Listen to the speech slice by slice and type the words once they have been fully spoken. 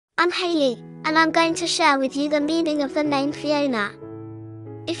I'm Hayley, and I'm going to share with you the meaning of the name Fiona.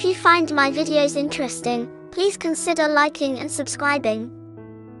 If you find my videos interesting, please consider liking and subscribing.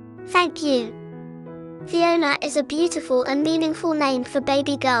 Thank you. Fiona is a beautiful and meaningful name for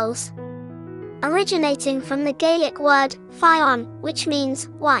baby girls. Originating from the Gaelic word Fionn, which means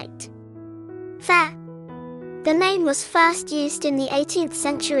white. Fair. The name was first used in the 18th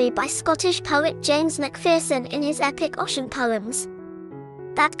century by Scottish poet James Macpherson in his epic Ossian poems.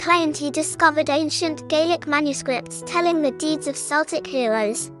 That claimed he discovered ancient Gaelic manuscripts telling the deeds of Celtic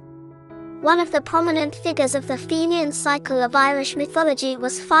heroes. One of the prominent figures of the Fenian cycle of Irish mythology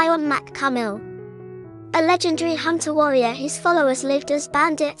was Fionn mac Cumaill, a legendary hunter-warrior whose followers lived as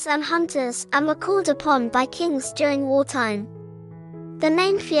bandits and hunters and were called upon by kings during wartime. The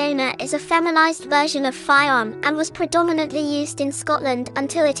name Fiona is a feminized version of Fionn and was predominantly used in Scotland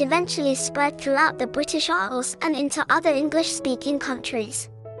until it eventually spread throughout the British Isles and into other English-speaking countries.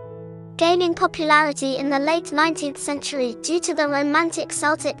 Gaining popularity in the late 19th century due to the romantic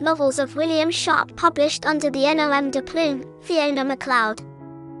Celtic novels of William Sharp published under the nom de plume, Fiona MacLeod.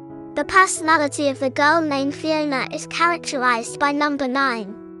 The personality of the girl named Fiona is characterized by number 9,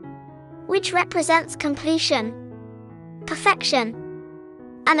 which represents completion, perfection,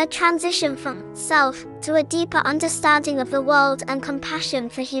 and a transition from self to a deeper understanding of the world and compassion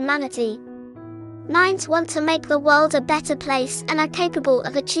for humanity. Nines want to make the world a better place and are capable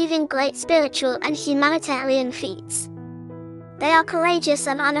of achieving great spiritual and humanitarian feats. They are courageous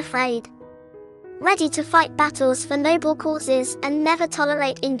and unafraid, ready to fight battles for noble causes and never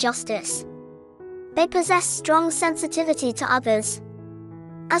tolerate injustice. They possess strong sensitivity to others,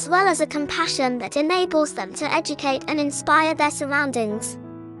 as well as a compassion that enables them to educate and inspire their surroundings.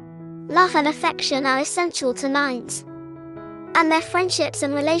 Love and affection are essential to nines, and their friendships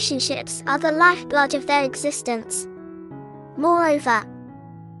and relationships are the lifeblood of their existence. Moreover,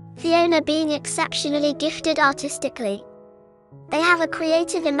 Fiona being exceptionally gifted artistically, they have a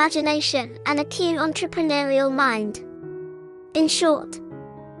creative imagination and a keen entrepreneurial mind. In short,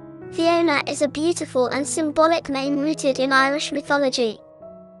 Fiona is a beautiful and symbolic name rooted in Irish mythology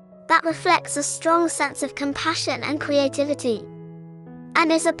that reflects a strong sense of compassion and creativity, and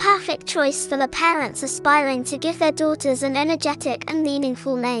is a perfect choice for the parents aspiring to give their daughters an energetic and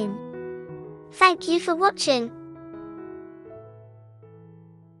meaningful name. Thank you for watching.